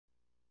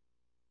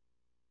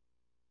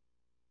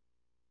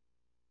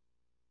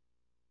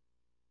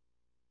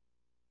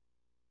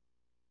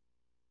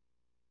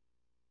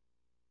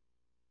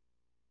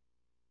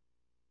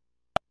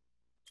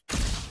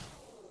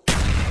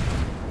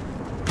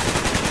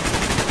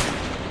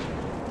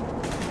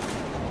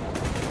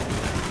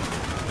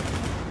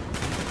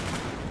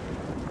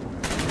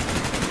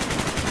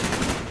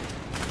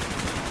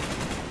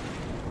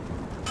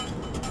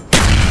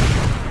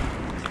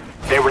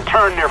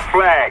returned their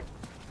flag.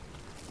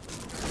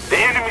 The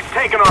enemy's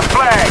taking our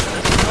flag.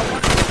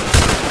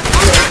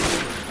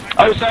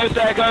 Oh, so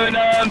they're going,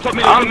 top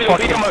middle, I'm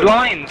fucking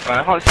blind, man.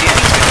 I can't see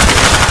anything.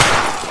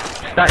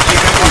 Statue,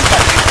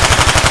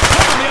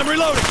 Cover me, I'm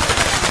reloading.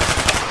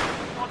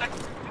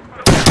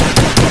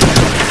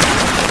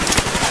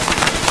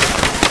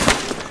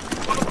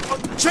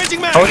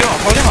 Changing mag. Hold it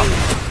up, hold it up.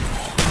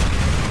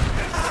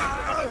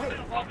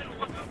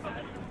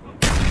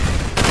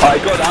 I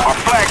got that. Our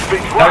flag's been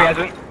No, he dropped.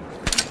 hasn't.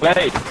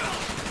 Blade.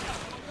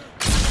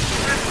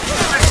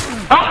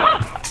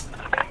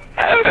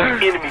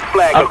 Enemy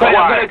flag I've got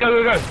acquired. it,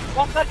 go.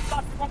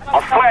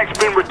 Our flag's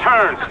been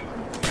returned.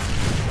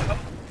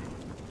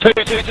 Two.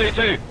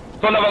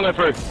 Got another one going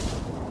through.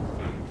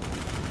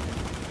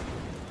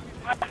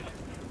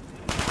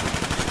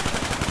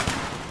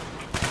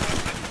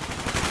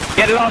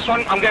 Get the last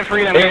one. I'm going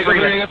through them. Yeah,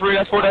 go through,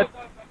 that's four dead.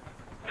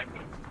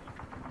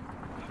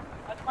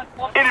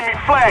 Enemy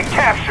flag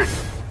captured.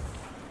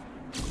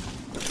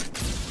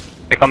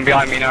 They come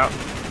behind me now.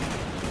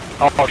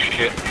 Oh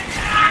shit.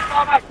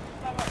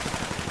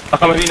 I'll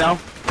come with you now.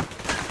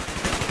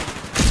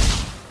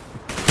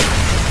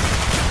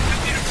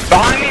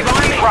 Behind me.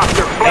 Drop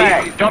their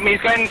flag. Hey, drop me.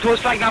 He's going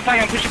towards flag now. Flag.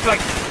 I'm pushing flag.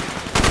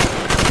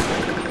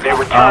 They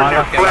returned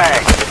their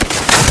flag.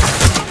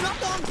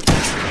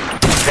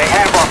 They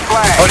have our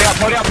flag.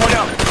 Hold it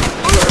up.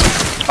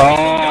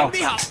 Oh.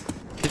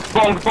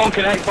 Bomb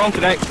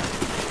connect.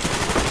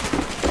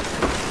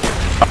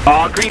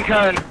 Oh, green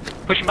cone.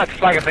 Pushing back to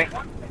flag, I think.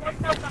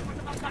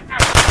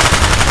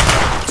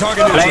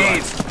 Target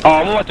Blade. Oh,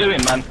 what am I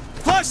doing, man?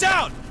 Flash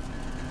out.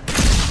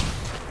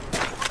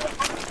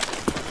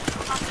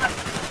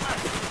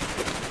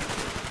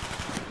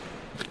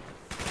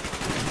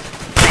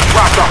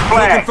 Dropped our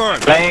flag.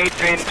 Confirmed. Blade,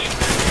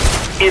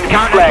 Finch. Enemy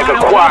Counter, flag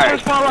counter.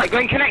 acquired. Far right.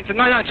 Going connected.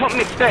 No, top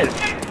mid stairs.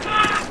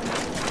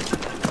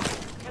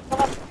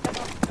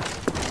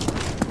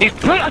 He's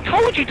put. I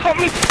told you, top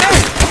mid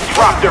stairs.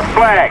 Drop their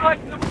flag.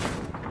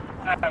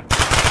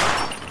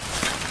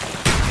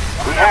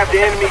 We have the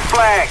enemy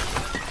flag.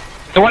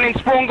 The one in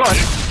spawn gone.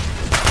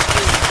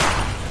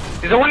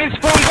 Is the one in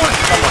spawn gone?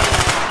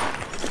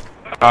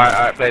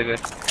 Alright, play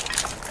this.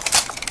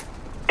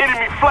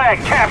 Enemy flag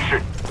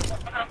captured.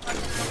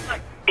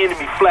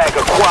 Enemy flag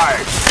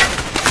acquired.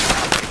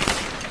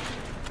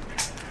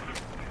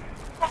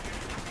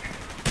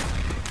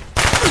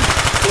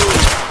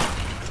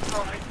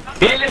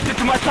 Yeah, listen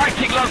to my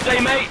tactic,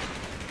 Loveday, mate.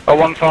 Oh,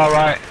 one far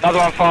right. Another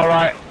one far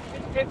right.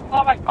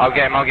 I'll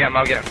get him.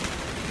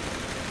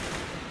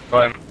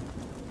 Got him.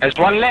 There's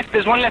one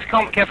left.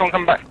 Come, careful, I'm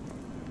coming back.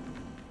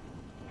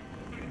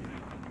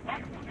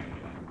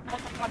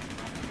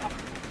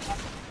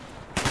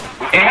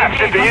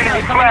 Captured the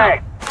enemy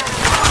flag.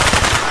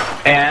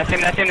 Yeah, that's him.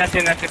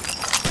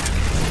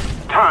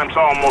 Time's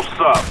almost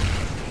up.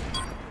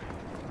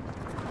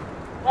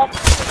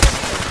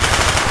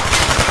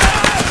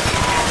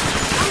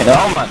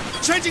 Oh, man.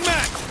 Changing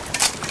mag.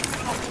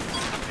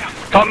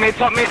 Top mid.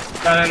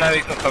 No,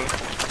 he's not coming.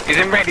 He's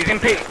in red, he's in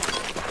pink.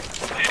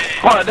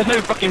 Oh, there's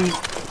no fucking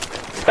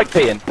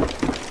spectating.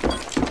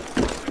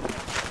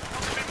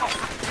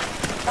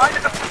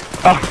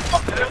 Oh,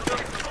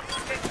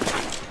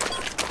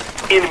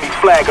 Enemy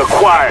flag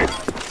acquired.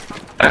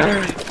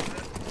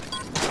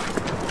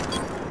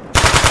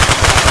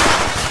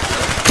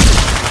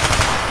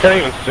 Can't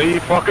even see,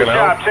 fucking Good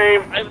job,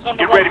 team.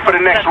 Get ready for the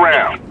next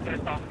round.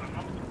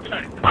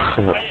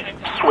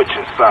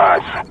 Switching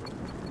sides.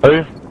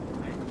 Who?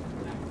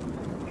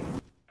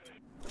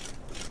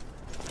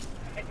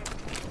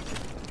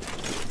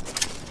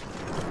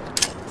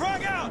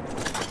 Frag out.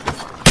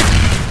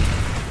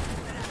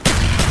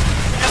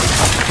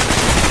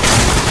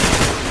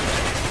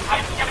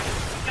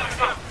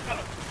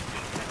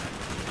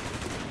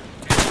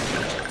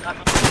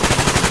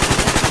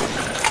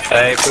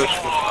 hey,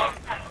 push.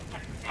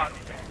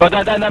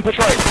 But then push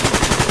right.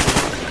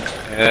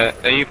 Yeah,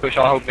 there you push,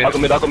 I'll hold mid. I'll go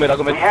mid.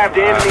 We have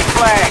the enemy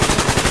flag.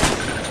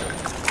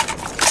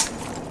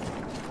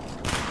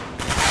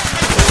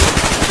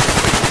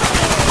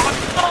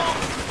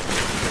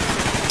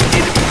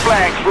 Enemy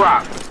flag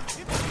dropped.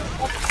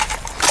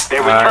 They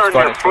returned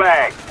their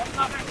flag.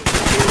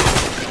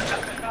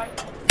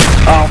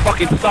 Oh,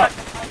 fucking suck.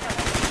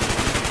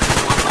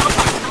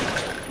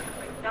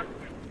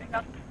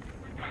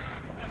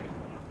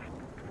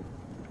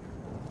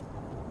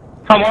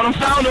 Come on, I'm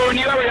found or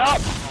you hurry up.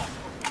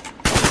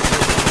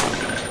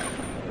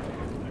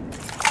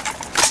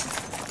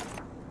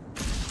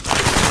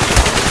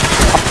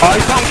 Oh,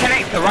 he's on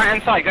connector, right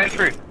hand side, going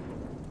through.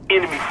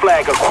 Enemy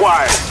flag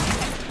acquired.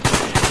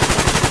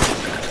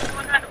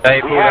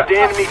 Hey, We have the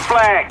enemy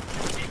flag.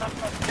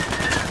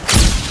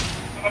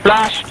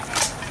 Flashed.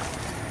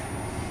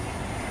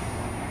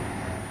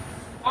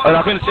 Oh,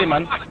 I couldn't see,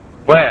 man.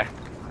 Where?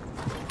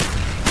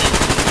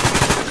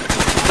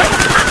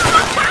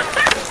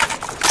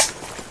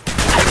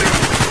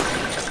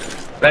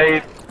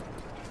 They...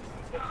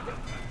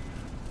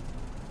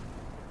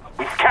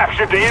 We've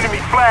captured the enemy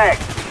flag.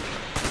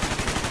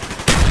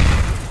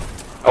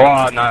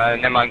 Oh, no,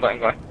 never mind, got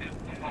him.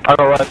 I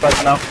got right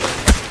side now.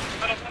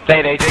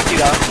 Stay there, JQ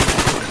down.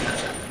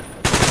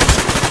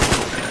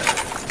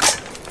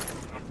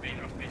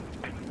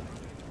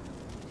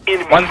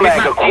 Enemy One big flag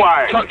man.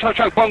 acquired.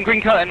 Truck, bomb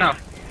green curtain now.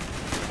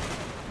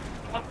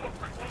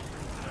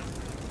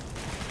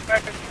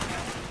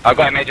 I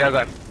got him, Major, I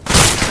got him.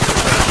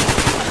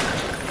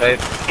 Save.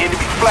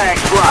 Enemy flag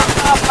dropped.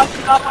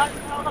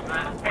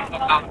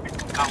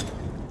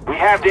 We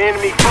have the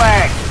enemy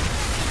flag.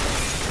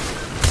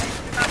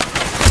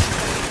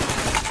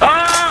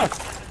 Ah!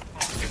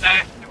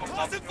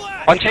 Tossing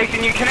flag! I'm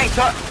chasing you,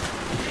 connector.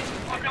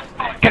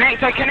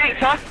 Connector.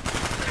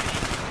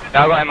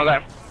 Yeah, I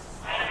got him.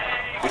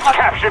 We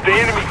captured the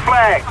enemy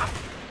flag.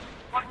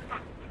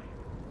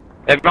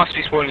 It must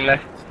be spawning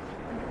left.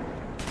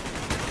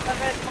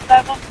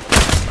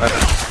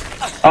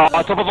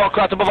 Top of our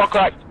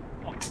crack.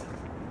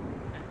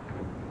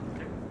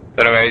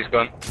 Don't know where he's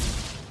gone.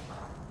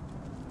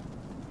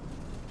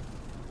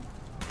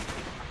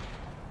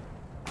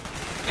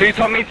 Two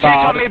top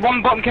mid,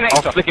 one bottom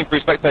connector. I'm flicking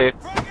through spectator.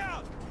 Frag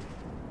out!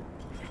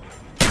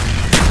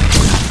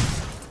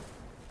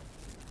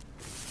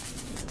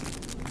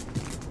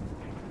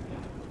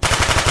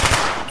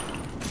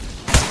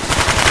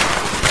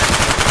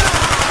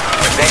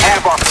 They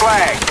have our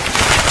flag.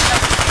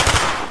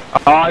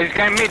 Oh, he's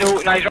going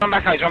middle. No, he's run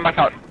back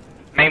out.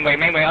 Main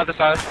way, other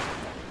side.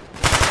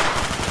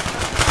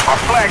 Our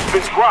flag's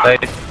been dropped.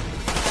 Played.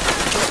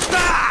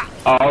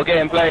 Oh,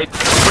 getting played.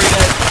 3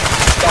 dead.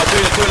 Oh, do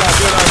it loud.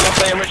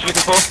 Loveday and Rich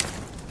looking for.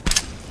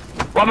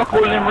 What am I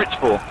calling him Rich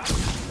for?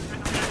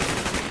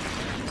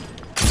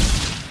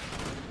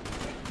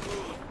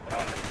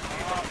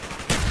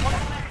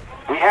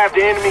 We have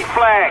the enemy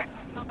flag.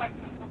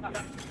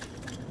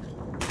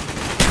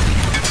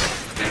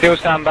 Still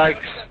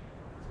sandbags.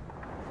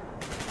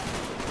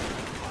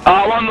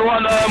 One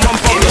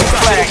Enemy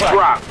flag problem.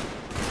 dropped.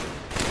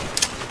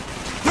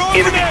 Throw a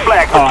Enemy grenade!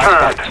 flag Oh, I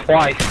returned. died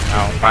twice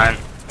now, man.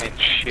 Ain't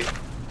shit.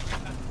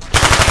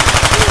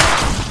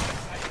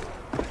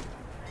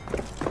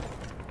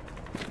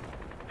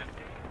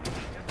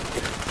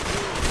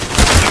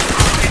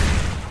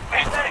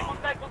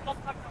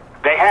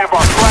 They have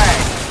our flag.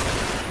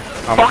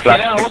 I'm Fucking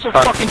flashed. hell, what's the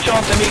fucking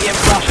chance of me getting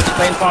flashed at the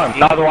same time?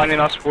 Another one in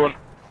our spawn.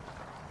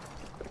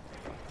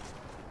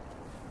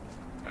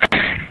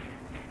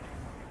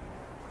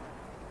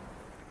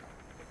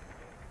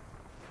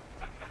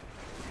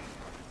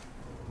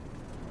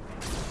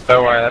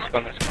 Don't worry, that's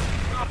gone.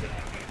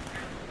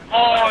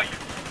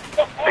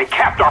 They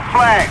capped our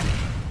flag.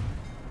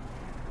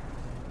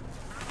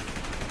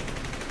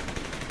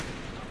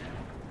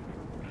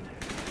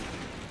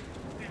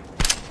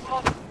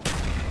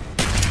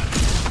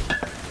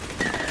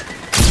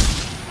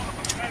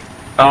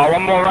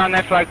 One more around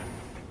their flag.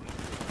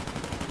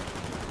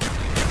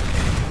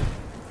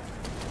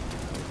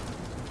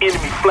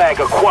 Enemy flag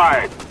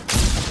acquired.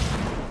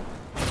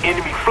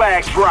 Enemy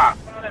flag dropped.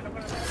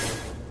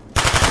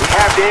 We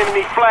have the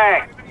enemy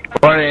flag.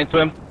 Running into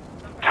him.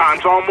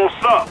 Time's almost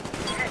up.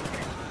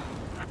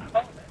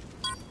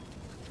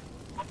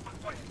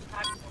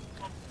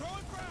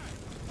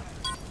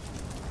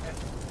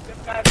 Throwing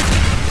frag!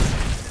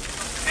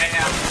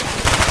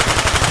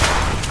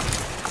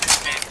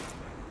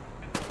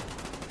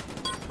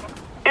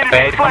 Enemy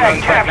Fade, come flag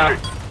on, flag now.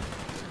 captured.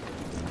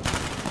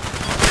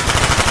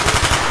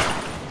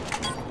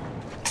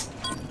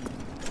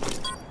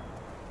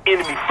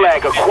 Enemy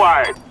flag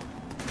acquired.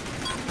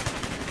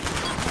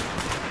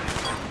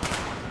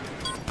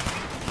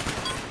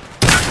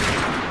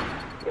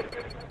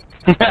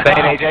 Say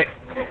it, AJ.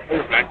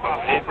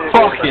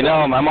 Fucking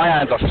hell, man, my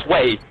hands are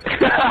sweaty.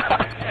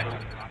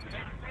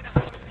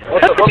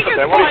 What's the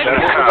bet?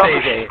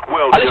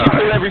 Well I literally done.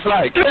 kill every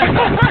flag.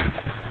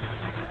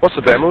 What's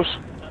the demos?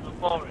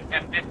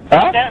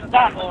 Huh?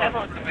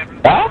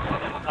 Huh?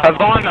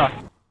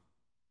 Havana.